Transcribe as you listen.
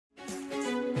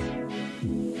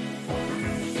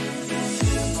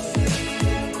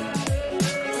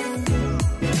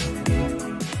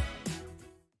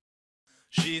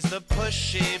the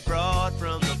pushy broad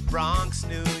from the Bronx,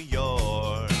 New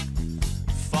York.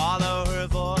 Follow her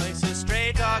voice, a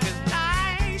stray dog is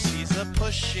nice. She's a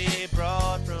pushy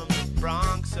broad from the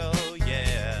Bronx, oh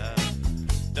yeah.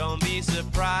 Don't be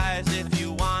surprised if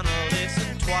you wanna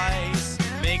listen twice.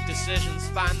 Make decisions,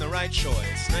 find the right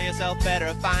choice. Know yourself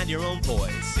better, find your own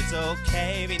voice. It's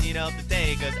okay if you need help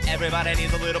today, cause everybody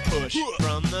needs a little push.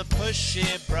 From the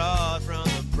pushy broad from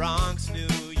the Bronx, New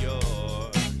York.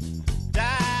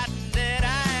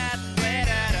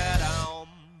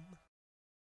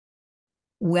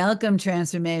 Welcome,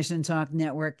 Transformation Talk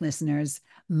Network listeners.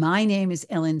 My name is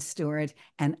Ellen Stewart,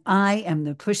 and I am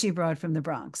the pushy broad from the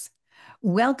Bronx.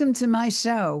 Welcome to my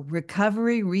show,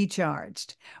 Recovery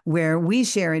Recharged, where we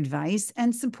share advice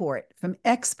and support from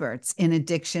experts in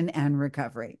addiction and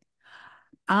recovery.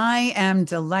 I am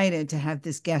delighted to have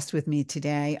this guest with me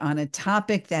today on a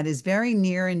topic that is very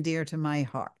near and dear to my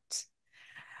heart.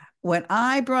 When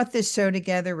I brought this show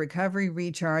together, Recovery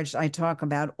Recharged, I talk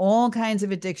about all kinds of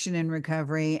addiction and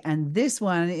recovery, and this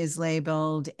one is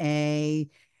labeled a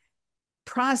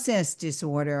process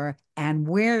disorder, and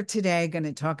we're today going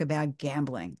to talk about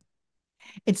gambling.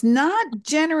 It's not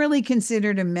generally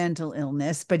considered a mental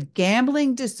illness, but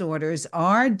gambling disorders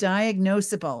are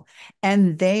diagnosable,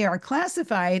 and they are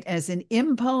classified as an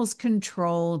impulse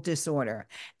control disorder.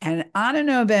 And I don't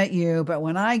know about you, but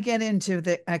when I get into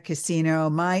a casino,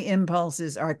 my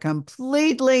impulses are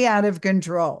completely out of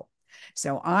control.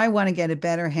 So I want to get a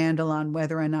better handle on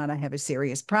whether or not I have a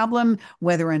serious problem,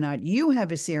 whether or not you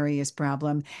have a serious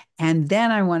problem. And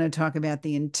then I want to talk about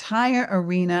the entire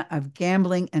arena of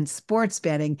gambling and sports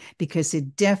betting, because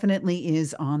it definitely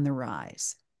is on the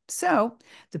rise. So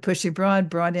the Pushy Broad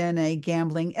brought in a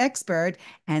gambling expert,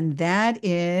 and that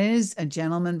is a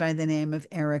gentleman by the name of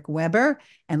Eric Weber.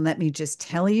 And let me just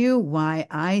tell you why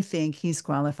I think he's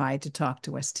qualified to talk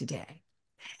to us today.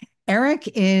 Eric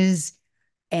is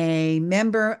a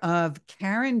member of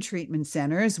Caron Treatment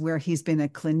Centers, where he's been a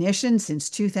clinician since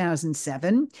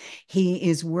 2007. He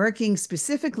is working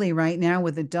specifically right now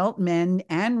with adult men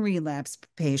and relapse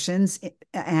patients,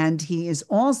 and he is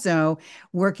also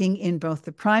working in both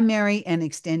the primary and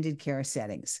extended care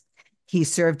settings. He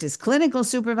served as clinical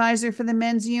supervisor for the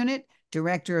men's unit,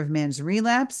 director of men's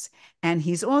relapse, and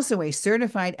he's also a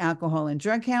certified alcohol and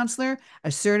drug counselor,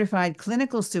 a certified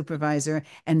clinical supervisor,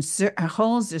 and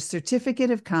holds a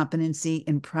certificate of competency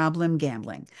in problem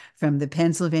gambling from the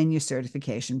Pennsylvania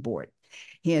Certification Board.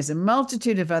 He has a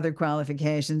multitude of other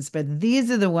qualifications, but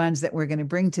these are the ones that we're going to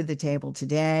bring to the table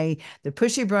today. The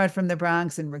Pushy Broad from the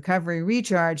Bronx and Recovery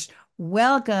Recharged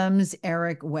welcomes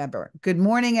Eric Weber. Good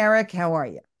morning, Eric. How are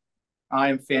you? I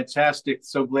am fantastic.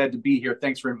 So glad to be here.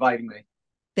 Thanks for inviting me.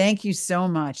 Thank you so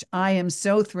much. I am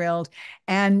so thrilled.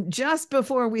 And just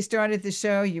before we started the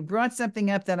show, you brought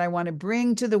something up that I want to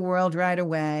bring to the world right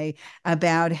away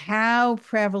about how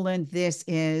prevalent this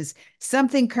is.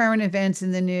 Something current events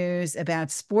in the news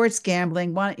about sports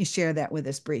gambling. Why don't you share that with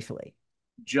us briefly?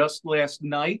 Just last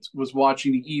night was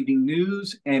watching the evening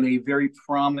news, and a very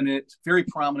prominent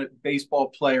baseball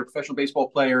player, professional baseball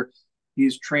player,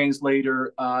 his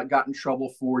translator got in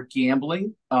trouble for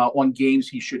gambling on games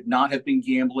he should not have been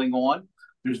gambling on.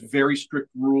 There's very strict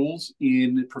rules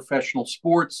in professional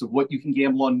sports of what you can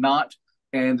gamble on, not.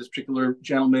 And this particular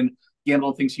gentleman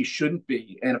gambled on things he shouldn't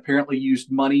be, and apparently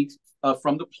used money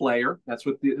from the player. That's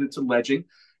what it's alleging.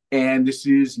 And this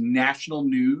is national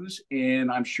news,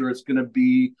 and I'm sure it's going to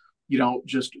be,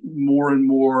 just more and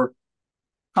more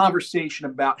conversation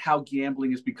about how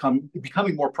gambling is becoming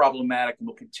more problematic and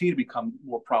will continue to become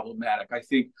more problematic. I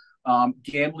think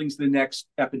gambling's the next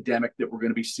epidemic that we're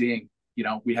going to be seeing.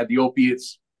 We had the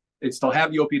opiates, it still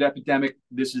have the opiate epidemic.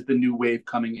 This is the new wave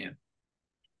coming in.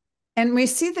 And we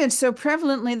see that so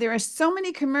prevalently. There are so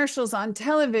many commercials on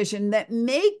television that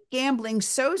make gambling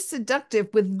so seductive,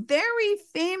 with very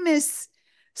famous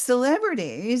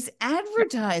celebrities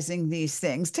advertising these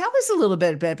things. Tell us a little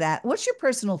bit about that. What's your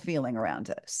personal feeling around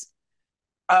this?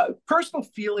 Personal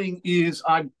feeling is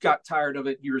I got tired of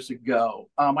it years ago.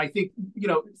 I think,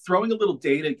 throwing a little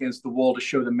data against the wall to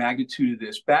show the magnitude of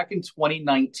this. Back in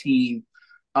 2019,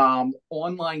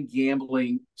 online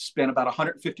gambling spent about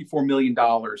 $154 million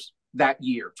that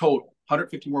year, total,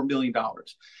 $154 million.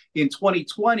 In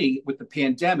 2020, with the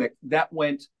pandemic, that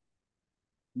went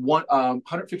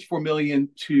 154 million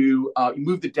to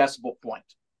move the decimal point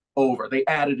over. They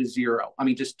added a zero. I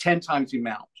mean, just 10 times the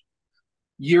amount.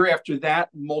 Year after that,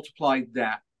 multiplied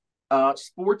that.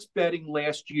 Sports betting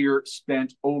last year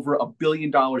spent over $1 billion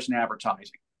in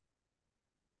advertising.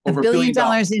 Over $1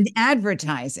 billion in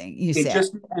advertising, you said?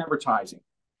 Just advertising.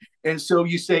 And so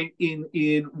you say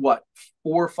in what,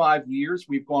 4 or 5 years,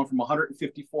 we've gone from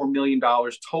 $154 million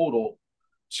total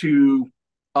to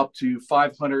up to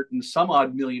 500 and some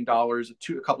odd million dollars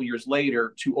a couple of years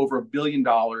later, to over $1 billion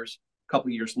a couple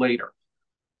of years later.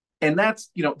 And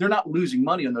that's, they're not losing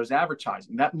money on those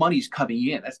advertising. That money's coming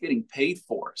in. That's getting paid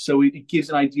for. So it gives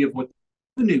an idea of what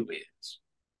the revenue is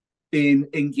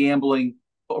in gambling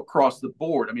across the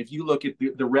board. I mean, if you look at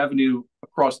the revenue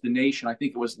across the nation, I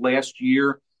think it was last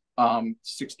year,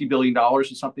 $60 billion or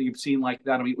something you've seen like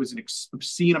that. I mean, it was an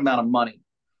obscene amount of money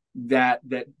that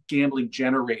gambling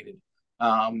generated.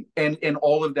 And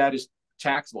all of that is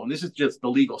taxable. And this is just the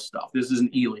legal stuff. This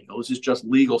isn't illegal. This is just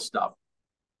legal stuff.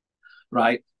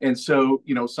 Right. And so,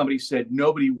 somebody said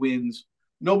nobody wins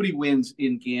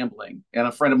in gambling. And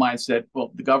a friend of mine said,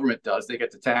 well, the government does. They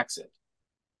get to tax it,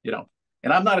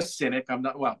 And I'm not a cynic. I'm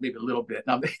not, well, maybe a little bit.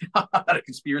 I'm not a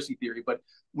conspiracy theory. But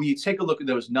when you take a look at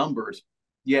those numbers,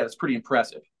 yeah, it's pretty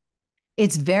impressive.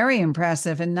 It's very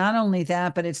impressive. And not only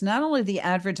that, but it's not only the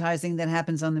advertising that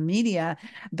happens on the media,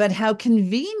 but how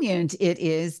convenient it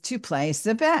is to place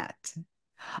a bet.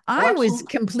 I was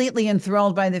completely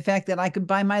enthralled by the fact that I could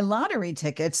buy my lottery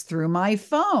tickets through my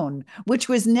phone, which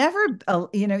was never,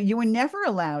 you were never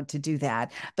allowed to do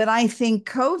that. But I think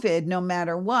COVID, no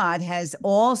matter what, has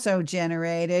also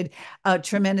generated a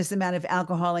tremendous amount of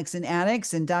alcoholics and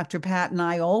addicts. And Dr. Pat and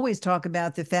I always talk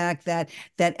about the fact that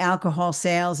alcohol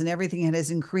sales and everything has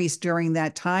increased during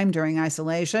that time, during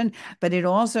isolation. But it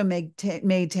also made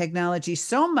technology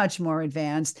so much more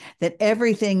advanced that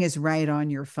everything is right on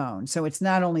your phone. So it's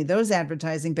not only those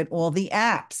advertising, but all the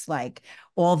apps, like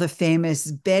all the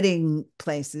famous betting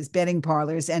places, betting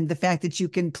parlors, and the fact that you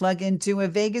can plug into a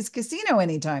Vegas casino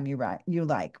anytime you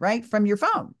like, right, from your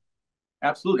phone.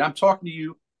 Absolutely. I'm talking to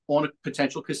you on a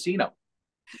potential casino.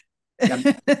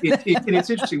 And it's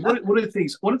interesting. One of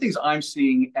the things I'm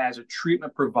seeing as a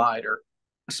treatment provider,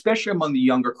 especially among the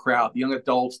younger crowd, the young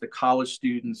adults, the college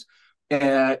students,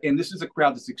 and this is a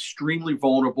crowd that's extremely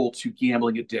vulnerable to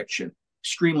gambling addiction.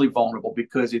 Extremely vulnerable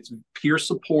because it's peer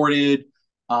supported.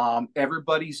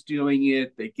 Everybody's doing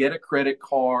it. They get a credit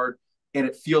card, and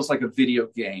it feels like a video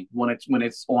game when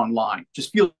it's online.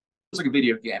 Just feels like a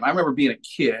video game. I remember being a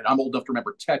kid. I'm old enough to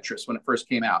remember Tetris when it first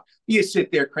came out. You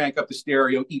sit there, crank up the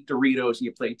stereo, eat Doritos, and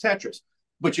you play Tetris.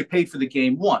 But you paid for the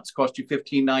game once. Cost you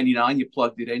 $15.99. You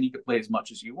plugged it in. You could play as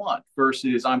much as you want.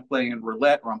 Versus I'm playing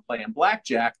roulette or I'm playing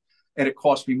blackjack, and it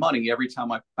costs me money every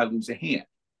time I lose a hand.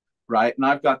 Right. And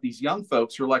I've got these young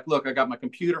folks who are like, look, I got my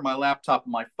computer, my laptop,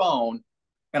 and my phone,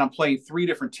 and I'm playing 3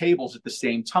 different tables at the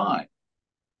same time.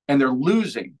 And they're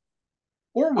losing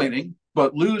or winning,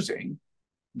 but losing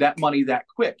that money that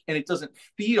quick. And it doesn't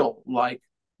feel like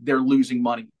they're losing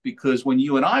money, because when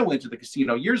you and I went to the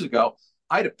casino years ago,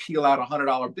 I had to peel out a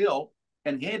 $100 bill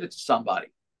and hand it to somebody.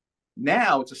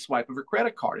 Now it's a swipe of a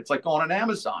credit card. It's like going on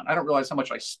Amazon. I don't realize how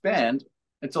much I spend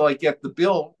until I get the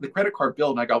bill, the credit card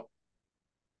bill, and I go,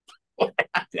 what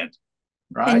happened?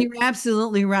 Right. And you're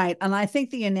absolutely right. And I think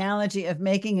the analogy of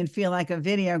making it feel like a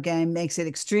video game makes it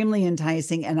extremely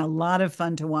enticing and a lot of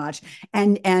fun to watch.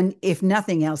 And if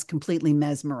nothing else, completely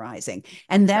mesmerizing.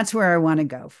 And that's where I want to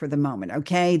go for the moment.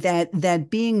 Okay. That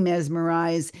being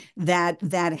mesmerized, that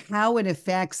how it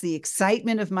affects the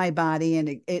excitement of my body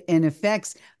and it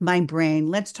affects my brain.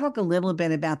 Let's talk a little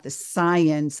bit about the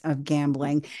science of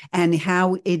gambling and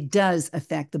how it does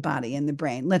affect the body and the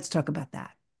brain. Let's talk about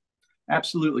that.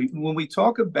 Absolutely. When we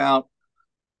talk about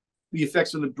the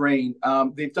effects on the brain,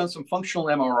 they've done some functional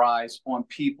MRIs on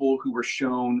people who were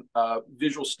shown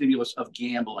visual stimulus of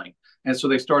gambling. And so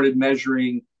they started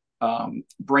measuring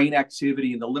brain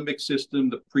activity in the limbic system,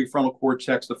 the prefrontal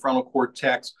cortex, the frontal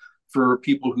cortex for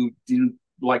people who didn't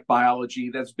like biology.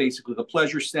 That's basically the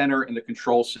pleasure center and the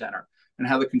control center. And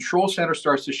how the control center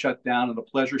starts to shut down and the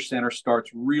pleasure center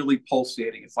starts really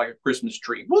pulsating. It's like a Christmas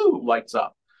tree. Woo, lights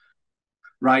up.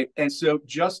 Right. And so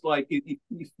just like if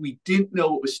we didn't know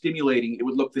what was stimulating, it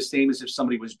would look the same as if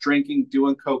somebody was drinking,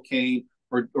 doing cocaine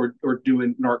or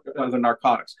doing other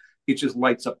narcotics. It just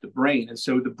lights up the brain. And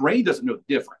so the brain doesn't know the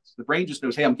difference. The brain just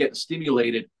knows, hey, I'm getting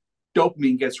stimulated.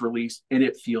 Dopamine gets released and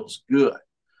it feels good.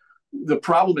 The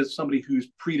problem is somebody who's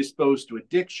predisposed to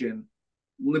addiction,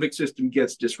 limbic system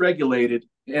gets dysregulated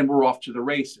and we're off to the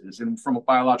races. And from a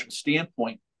biological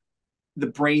standpoint, the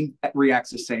brain reacts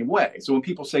the same way. So when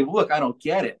people say, well, look, I don't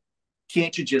get it.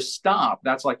 Can't you just stop?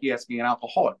 That's like asking an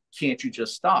alcoholic, can't you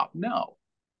just stop? No.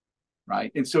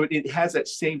 Right. And so it has that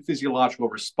same physiological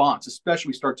response,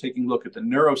 especially we start taking a look at the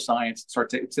neuroscience,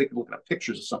 take a look at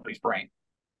pictures of somebody's brain.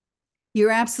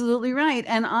 You're absolutely right.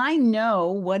 And I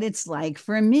know what it's like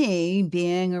for me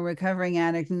being a recovering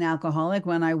addict and alcoholic.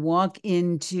 When I walk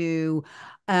into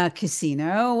a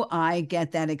casino, I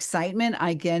get that excitement.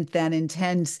 I get that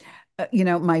intense,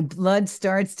 my blood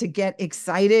starts to get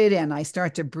excited and I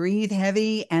start to breathe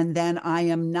heavy. And then I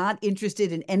am not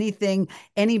interested in anything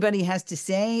anybody has to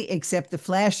say except the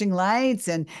flashing lights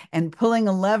and pulling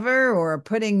a lever or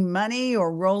putting money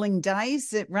or rolling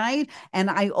dice, right? And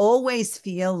I always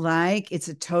feel like it's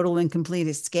a total and complete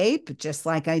escape, just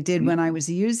like I did when I was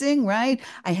using, right?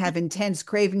 I have intense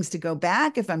cravings to go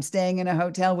back. If I'm staying in a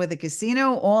hotel with a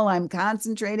casino, all I'm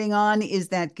concentrating on is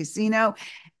that casino.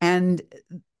 And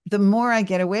the more I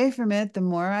get away from it, the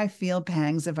more I feel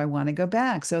pangs if I want to go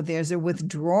back. So there's a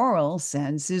withdrawal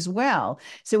sense as well.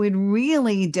 So it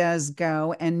really does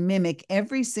go and mimic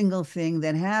every single thing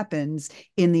that happens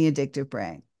in the addictive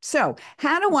brain. So,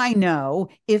 how do I know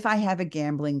if I have a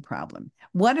gambling problem?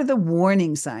 What are the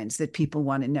warning signs that people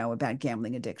want to know about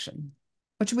gambling addiction?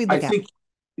 What should we I look at? think,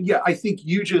 yeah, I think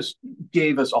you just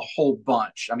gave us a whole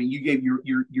bunch. I mean, you gave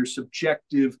your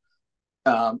subjective,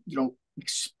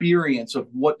 experience of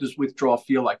what does withdrawal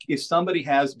feel like. If somebody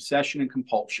has obsession and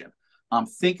compulsion, I'm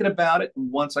thinking about it, and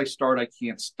once I start, I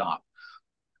can't stop.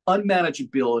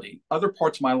 Unmanageability. Other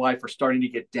parts of my life are starting to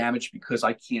get damaged because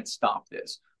I can't stop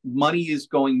this. Money is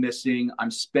going missing.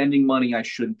 I'm spending money I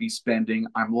shouldn't be spending.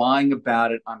 I'm lying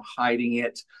about it. I'm hiding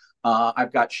it.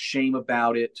 I've got shame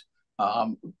about it.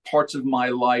 Parts of my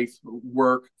life,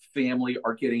 work, family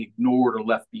are getting ignored or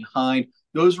left behind.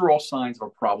 Those are all signs of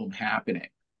a problem happening.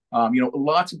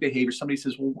 Lots of behavior. Somebody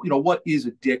says, well, what is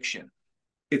addiction?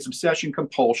 It's obsession,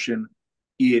 compulsion.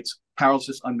 It's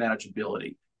paralysis,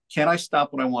 unmanageability. Can I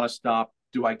stop when I want to stop?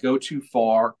 Do I go too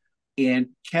far? And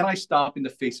can I stop in the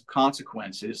face of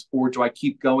consequences, or do I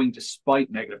keep going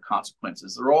despite negative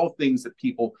consequences? They're all things that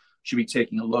people should be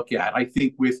taking a look at. I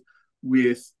think with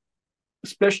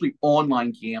especially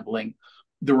online gambling,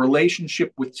 the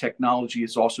relationship with technology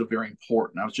is also very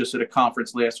important. I was just at a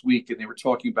conference last week and they were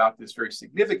talking about this very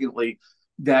significantly,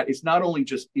 that it's not only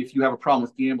just if you have a problem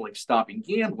with gambling, stopping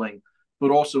gambling, but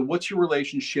also what's your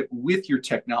relationship with your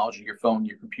technology, your phone,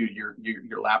 your computer,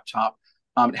 your laptop,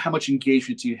 how much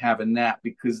engagement do you have in that?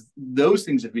 Because those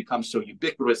things have become so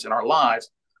ubiquitous in our lives.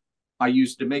 I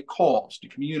use it to make calls, to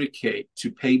communicate,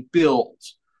 to pay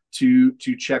bills, to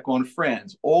check on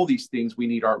friends. All these things we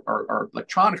need our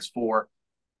electronics for.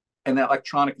 And that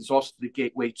electronic is also the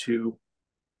gateway to,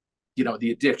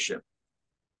 the addiction,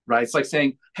 right? It's like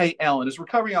saying, hey, Ellen, as a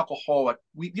recovering alcoholic,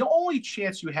 the only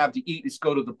chance you have to eat is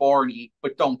go to the bar and eat,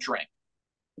 but don't drink.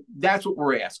 That's what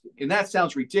we're asking. And that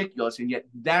sounds ridiculous. And yet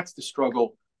that's the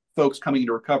struggle folks coming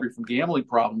into recovery from gambling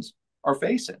problems are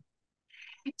facing.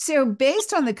 So,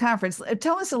 based on the conference,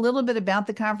 tell us a little bit about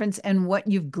the conference and what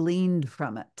you've gleaned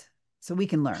from it so we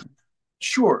can learn.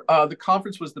 Sure. The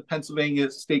conference was the Pennsylvania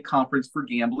State Conference for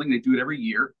Gambling. They do it every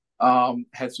year.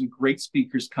 Had some great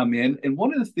speakers come in. And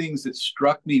one of the things that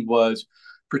struck me was,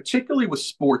 particularly with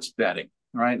sports betting,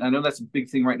 right? And I know that's a big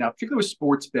thing right now, particularly with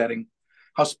sports betting,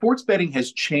 how sports betting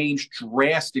has changed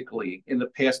drastically in the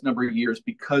past number of years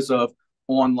because of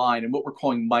online and what we're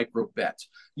calling micro bets.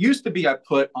 Used to be I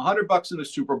put $100 in the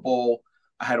Super Bowl.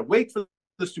 I had to wait for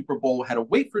the Super Bowl, had to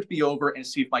wait for it to be over and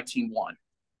see if my team won.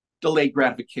 Delayed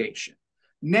gratification.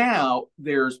 Now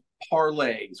there's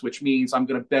parlays, which means I'm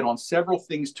going to bet on several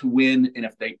things to win. And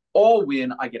if they all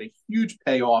win, I get a huge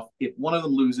payoff. If one of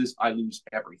them loses, I lose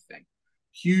everything.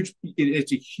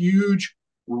 It's a huge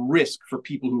risk for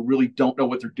people who really don't know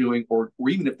what they're doing, or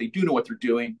even if they do know what they're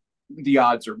doing, the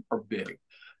odds are big.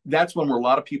 That's when where a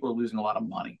lot of people are losing a lot of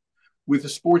money. With the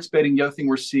sports betting, the other thing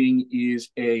we're seeing is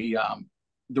the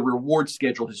reward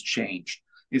schedule has changed.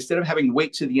 Instead of having to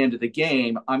wait to the end of the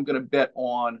game, I'm going to bet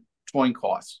on coin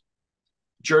costs,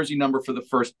 jersey number for the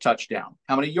first touchdown,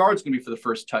 how many yards going to be for the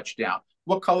first touchdown,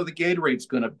 what color the Gatorade's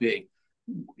going to be,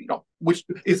 which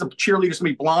is the cheerleader's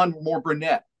going to be blonde or more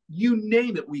brunette. You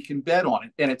name it, we can bet on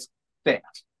it, and it's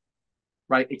fast,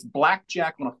 right? It's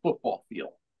blackjack on a football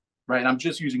field, right? And I'm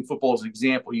just using football as an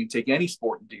example. You can take any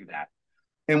sport and do that.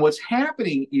 And what's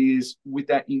happening is with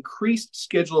that increased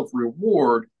schedule of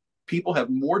reward, people have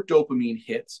more dopamine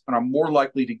hits and are more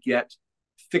likely to get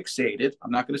fixated.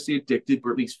 I'm not going to say addicted,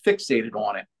 but at least fixated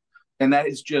on it. And that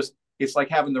is just, it's like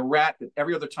having the rat that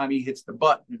every other time he hits the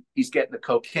button, he's getting the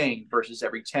cocaine versus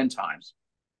every 10 times.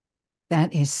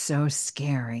 That is so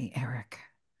scary, Eric.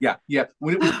 Yeah.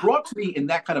 When it was brought to me in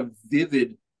that kind of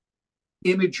vivid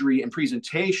imagery and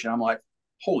presentation, I'm like,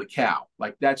 holy cow,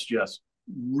 like that's just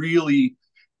really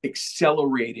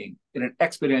accelerating in an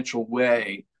exponential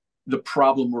way the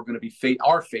problem we're going to be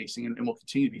facing and will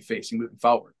continue to be facing moving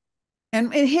forward.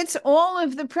 And it hits all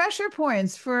of the pressure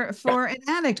points for an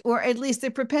addict, or at least the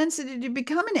propensity to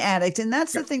become an addict. And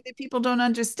that's the thing that people don't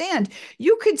understand.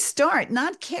 You could start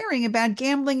not caring about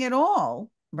gambling at all,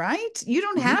 right? You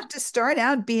don't have to start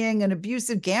out being an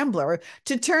abusive gambler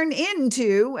to turn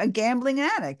into a gambling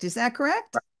addict. Is that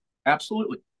correct?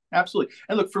 Absolutely. Absolutely.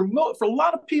 And look, for a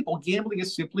lot of people, gambling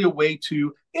is simply a way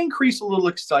to increase a little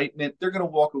excitement. They're going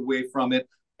to walk away from it.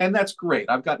 And that's great.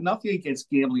 I've got nothing against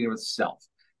gambling in itself.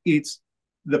 It's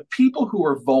the people who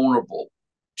are vulnerable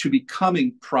to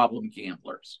becoming problem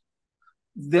gamblers.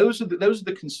 Those are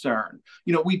the concern.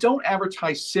 You know, we don't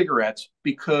advertise cigarettes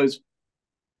because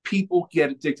people get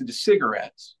addicted to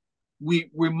cigarettes. We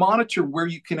monitor where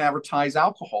you can advertise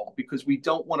alcohol because we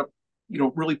don't want to,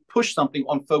 really push something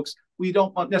on folks we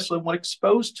don't necessarily want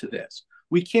exposed to this.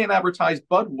 We can't advertise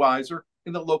Budweiser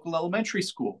in the local elementary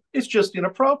school. It's just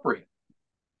inappropriate.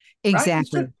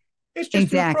 Exactly. Right? It's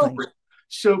just inappropriate.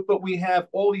 So, but we have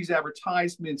all these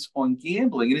advertisements on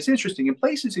gambling. And it's interesting, in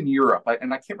places in Europe,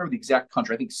 and I can't remember the exact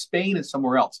country, I think Spain and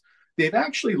somewhere else, they've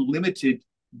actually limited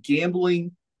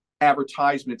gambling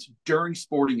advertisements during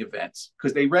sporting events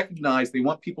because they recognize they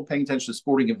want people paying attention to the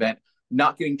sporting event,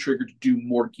 not getting triggered to do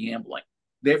more gambling.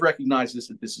 They've recognized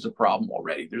that this is a problem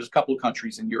already. There's a couple of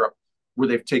countries in Europe where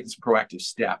they've taken some proactive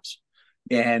steps.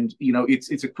 And,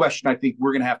 it's a question I think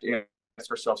we're going to have to ask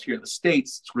ourselves here in the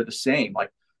States. We're the same. Like,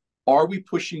 are we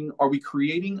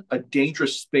creating a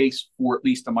dangerous space for at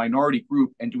least a minority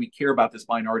group? And do we care about this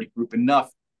minority group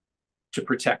enough to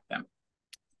protect them?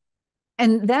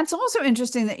 And that's also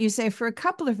interesting that you say, for a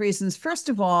couple of reasons. First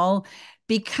of all,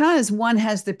 because one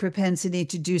has the propensity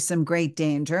to do some great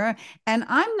danger. And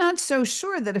I'm not so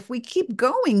sure that if we keep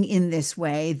going in this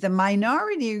way, the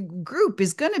minority group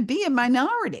is going to be a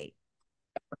minority.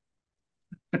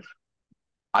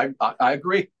 I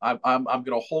agree. I'm going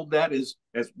to hold that as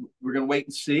we're going to wait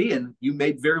and see. And you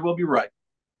may very well be right.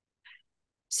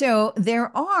 So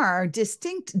there are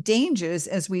distinct dangers,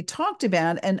 as we talked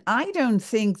about, and I don't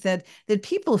think that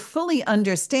people fully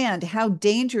understand how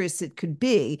dangerous it could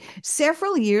be.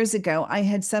 Several years ago, I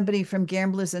had somebody from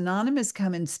Gamblers Anonymous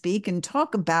come and speak and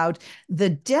talk about the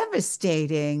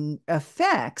devastating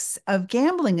effects of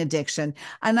gambling addiction.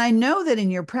 And I know that in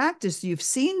your practice, you've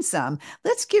seen some.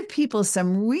 Let's give people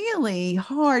some really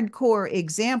hardcore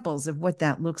examples of what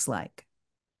that looks like.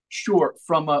 Sure.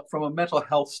 From a mental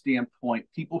health standpoint,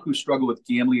 people who struggle with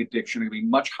gambling addiction are going to be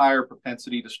much higher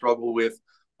propensity to struggle with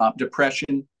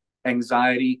depression,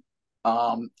 anxiety.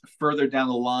 Further down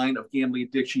the line of gambling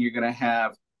addiction, you're going to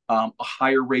have a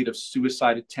higher rate of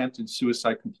suicide attempt and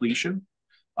suicide completion,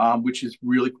 which is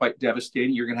really quite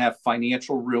devastating. You're going to have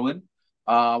financial ruin.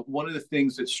 One of the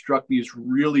things that struck me as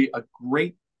really a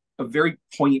very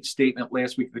poignant statement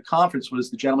last week at the conference was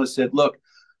the gentleman said, look,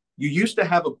 you used to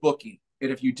have a bookie. And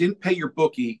if you didn't pay your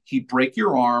bookie, he'd break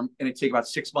your arm and it'd take about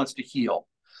 6 months to heal.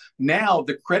 Now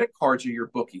the credit cards are your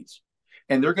bookies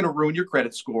and they're going to ruin your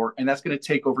credit score. And that's going to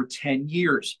take over 10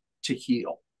 years to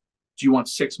heal. Do you want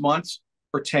 6 months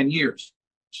or 10 years?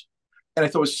 And I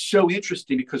thought it was so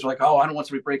interesting because we're like, oh, I don't want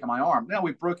somebody breaking my arm. Now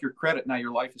we broke your credit. Now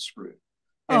your life is screwed.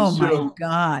 And oh my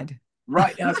God.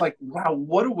 Right. And I was like, wow,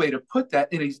 what a way to put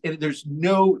that. And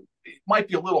it might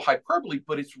be a little hyperbole,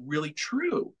 but it's really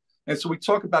true. And so we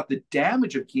talk about the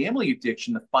damage of gambling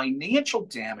addiction, the financial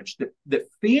damage that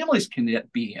families can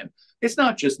be in. It's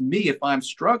not just me if I'm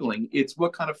struggling. It's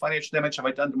what kind of financial damage have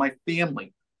I done to my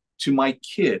family, to my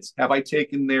kids? Have I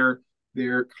taken their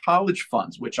college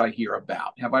funds, which I hear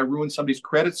about? Have I ruined somebody's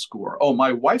credit score? Oh,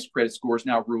 my wife's credit score is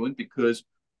now ruined because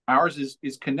ours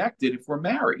is connected if we're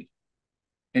married.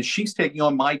 And she's taking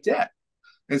on my debt.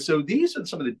 And so these are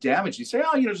some of the damage. You say,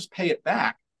 oh, just pay it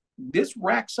back. This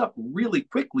racks up really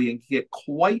quickly and can get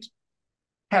quite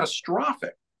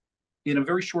catastrophic in a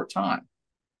very short time.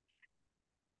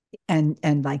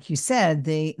 And like you said,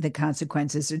 the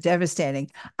consequences are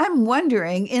devastating. I'm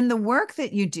wondering, in the work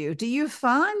that you do you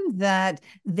find that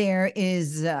there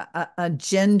is a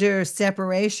gender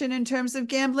separation in terms of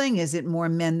gambling? Is it more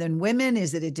men than women?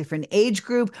 Is it a different age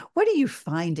group? What are you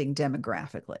finding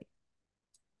demographically?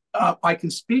 I can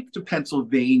speak to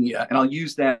Pennsylvania, and I'll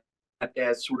use that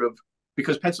as sort of,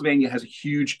 because Pennsylvania has a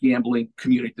huge gambling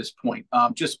community at this point.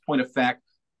 Just point of fact,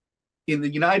 in the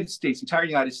United States, entire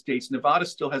United States, Nevada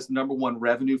still has the #1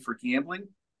 revenue for gambling.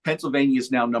 Pennsylvania is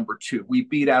now #2. We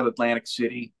beat out Atlantic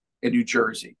City and New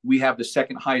Jersey. We have the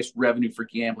second highest revenue for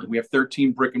gambling. We have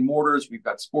 13 brick and mortars. We've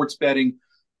got sports betting.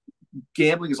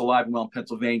 Gambling is alive and well in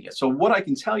Pennsylvania. So what I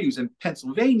can tell you is in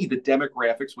Pennsylvania, the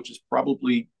demographics, which is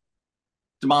probably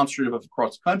demonstrative of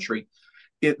across the country,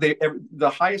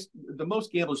 the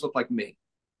most gamblers look like me,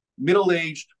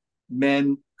 middle-aged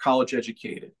men, college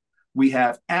educated. We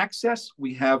have access,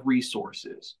 we have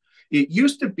resources. It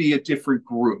used to be a different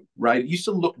group, right? It used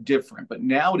to look different, but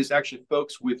now it is actually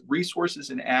folks with resources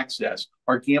and access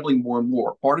are gambling more and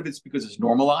more. Part of it's because it's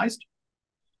normalized.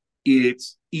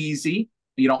 It's easy.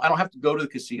 I don't have to go to the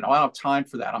casino. I don't have time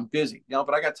for that. I'm busy,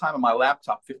 but I got time on my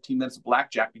laptop, 15 minutes of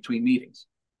blackjack between meetings.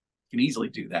 I can easily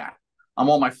do that. I'm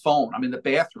on my phone. I'm in the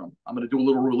bathroom. I'm going to do a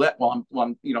little roulette while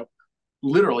I'm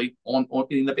literally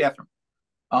in the bathroom.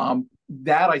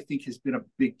 That I think has been a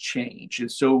big change. And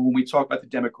so when we talk about the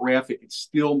demographic, it's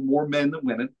still more men than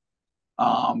women.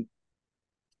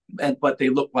 But they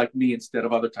look like me instead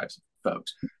of other types of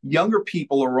folks. Younger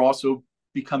people are also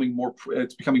becoming more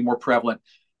prevalent.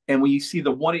 And when you see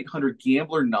the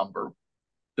 1-800-GAMBLER number,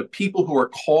 the people who are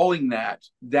calling that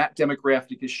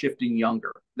demographic is shifting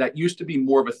younger. That used to be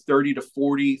more of a 30 to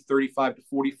 40, 35 to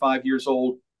 45 years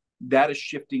old. That is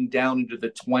shifting down into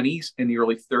the 20s and the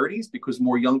early 30s because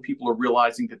more young people are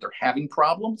realizing that they're having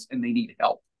problems and they need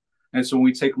help. And so when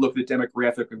we take a look at the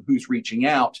demographic of who's reaching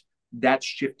out, that's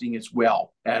shifting as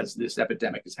well as this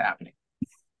epidemic is happening.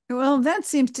 Well, that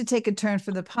seems to take a turn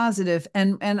for the positive.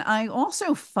 And I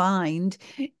also find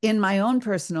in my own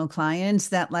personal clients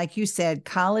that, like you said,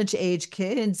 college age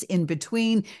kids in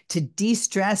between to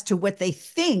de-stress to what they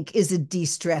think is a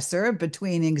de-stressor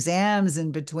between exams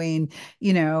and between,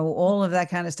 all of that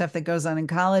kind of stuff that goes on in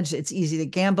college. It's easy to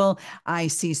gamble. I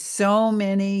see so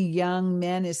many young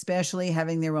men, especially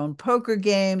having their own poker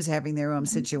games, having their own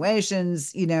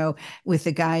situations, with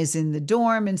the guys in the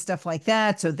dorm and stuff like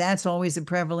that. So that's always a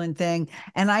prevalent thing.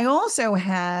 And I also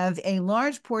have a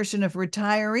large portion of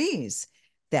retirees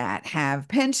that have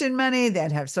pension money,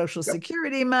 that have Social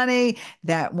Security money,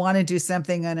 that want to do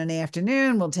something on an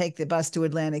afternoon, will take the bus to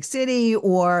Atlantic City,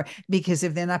 or because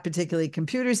if they're not particularly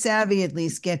computer savvy, at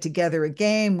least get together a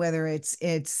game, whether it's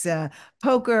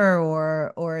poker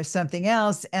or something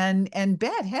else, and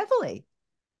bet heavily.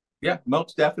 Yeah,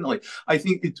 most definitely. I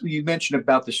think you mentioned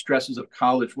about the stresses of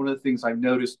college. One of the things I've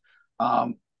noticed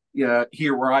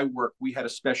here where I work, we had a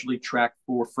specialty track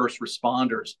for first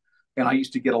responders. And I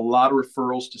used to get a lot of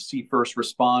referrals to see first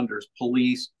responders,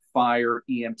 police, fire,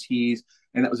 EMTs.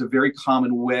 And that was a very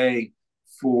common way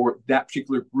for that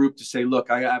particular group to say,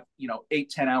 look, I have,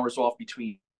 8-10 hours off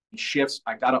between shifts.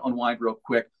 I got to unwind real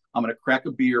quick. I'm going to crack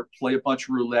a beer, play a bunch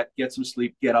of roulette, get some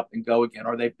sleep, get up and go again.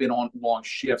 Or they've been on long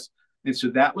shifts. And so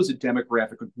that was a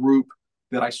demographic, a group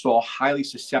that I saw highly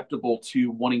susceptible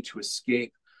to wanting to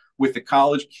escape. With the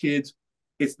college kids,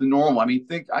 it's the normal. I mean,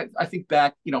 I think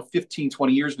back, 15,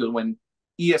 20 years ago when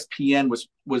ESPN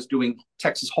was doing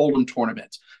Texas Hold'em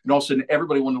tournaments. And all of a sudden,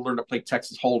 everybody wanted to learn to play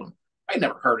Texas Hold'em. I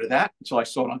never heard of that until I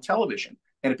saw it on television.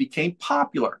 And it became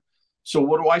popular. So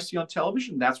what do I see on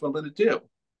television? That's what I'm going to do.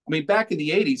 I mean, back in the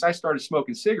 80s, I started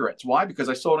smoking cigarettes. Why? Because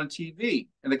I saw it on TV.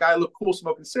 And the guy looked cool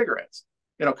smoking cigarettes.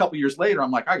 A couple of years later, I'm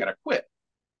like, I got to quit.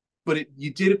 But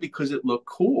you did it because it looked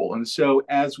cool. And so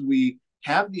as we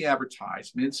have the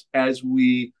advertisements, as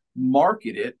we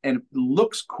market it and it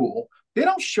looks cool, they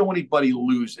don't show anybody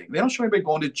losing. They don't show anybody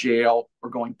going to jail or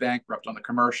going bankrupt on the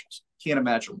commercials. Can't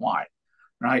imagine why,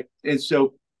 right? And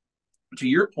so to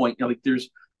your point, there's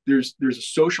a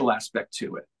social aspect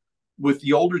to it. With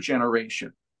the older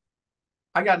generation,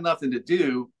 I got nothing to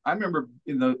do. I remember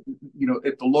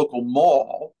at the local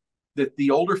mall that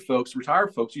the older folks,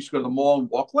 retired folks, used to go to the mall and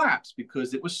walk laps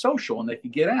because it was social and they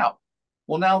could get out.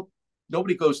 Well, now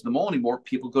nobody goes to the mall anymore.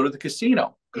 People go to the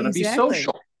casino. Going to be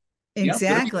social.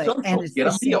 Exactly. And it's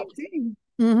the same thing.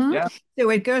 Mm-hmm. Yeah. So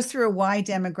it goes through a wide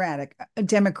demographic.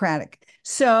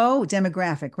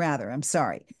 I'm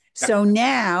sorry. Yeah. So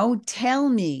now tell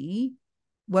me,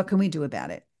 what can we do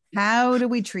about it? How do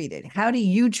we treat it? How do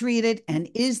you treat it? And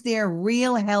is there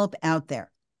real help out there?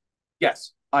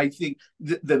 Yes. I think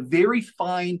the very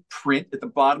fine print at the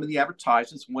bottom of the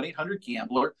advertisements,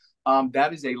 1-800-GAMBLER,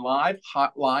 that is a live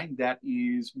hotline that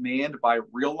is manned by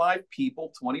real live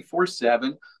people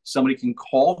 24/7. Somebody can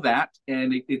call that,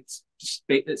 and it's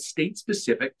state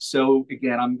specific. So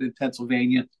again, I'm in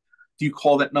Pennsylvania. If you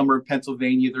call that number in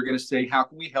Pennsylvania, they're going to say, how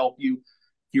can we help you?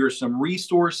 Here are some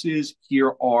resources.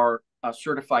 Here are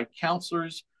certified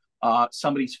counselors.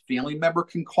 Somebody's family member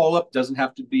can call up. Doesn't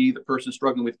have to be the person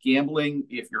struggling with gambling.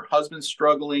 If your husband's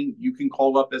struggling, you can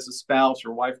call up as a spouse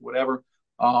or wife, whatever.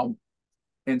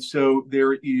 And so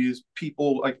there is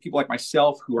people like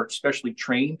myself who are especially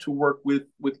trained to work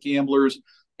with gamblers,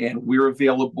 and we're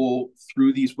available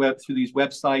through these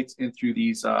websites and through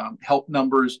these help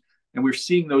numbers. And we're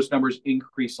seeing those numbers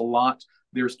increase a lot.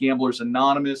 There's Gamblers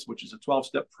Anonymous, which is a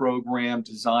 12-step program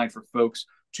designed for folks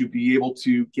to be able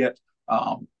to get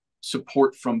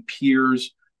support from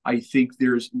peers. I think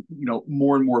there's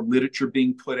more and more literature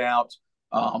being put out.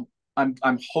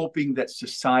 I'm hoping that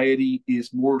society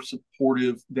is more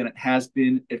supportive than it has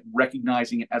been at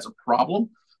recognizing it as a problem,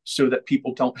 so that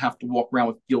people don't have to walk around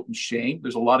with guilt and shame.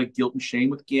 There's a lot of guilt and shame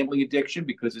with gambling addiction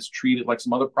because it's treated like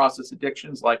some other process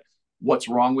addictions, like what's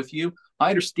wrong with you. I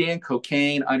understand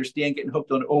cocaine. I understand getting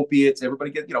hooked on opiates. Everybody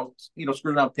get,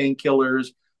 screwing out painkillers,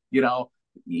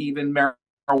 even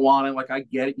marijuana. Like, I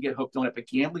get it. You get hooked on it, but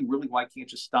gambling, really, why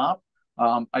can't you stop?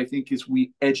 I think as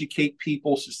we educate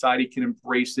people, society can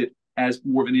embrace it as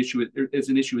more of an issue,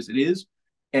 as it is.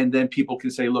 And then people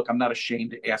can say, look, I'm not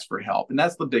ashamed to ask for help. And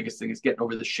that's the biggest thing, is getting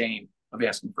over the shame of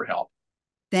asking for help.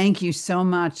 Thank you so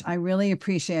much. I really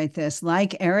appreciate this.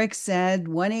 Like Eric said,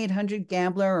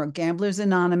 1-800-GAMBLER or Gamblers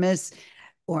Anonymous,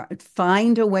 or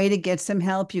find a way to get some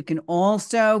help. You can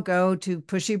also go to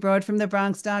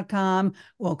pushybroadfromthebronx.com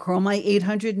or call my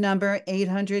 800 number,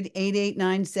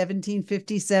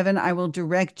 800-889-1757. I will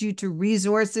direct you to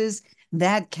resources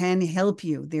that can help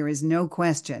you. There is no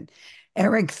question.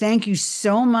 Eric, thank you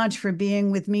so much for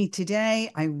being with me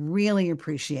today. I really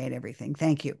appreciate everything.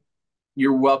 Thank you.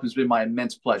 You're welcome. It's been my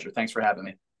immense pleasure. Thanks for having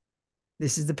me.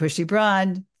 This is the Pushy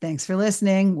Broad. Thanks for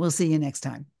listening. We'll see you next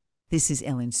time. This is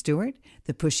Ellen Stewart,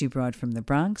 the Pushy Broad from the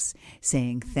Bronx,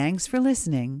 saying thanks for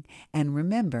listening. And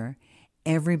remember,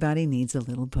 everybody needs a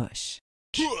little push.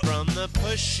 From the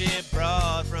Pushy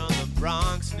Broad from the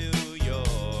Bronx, New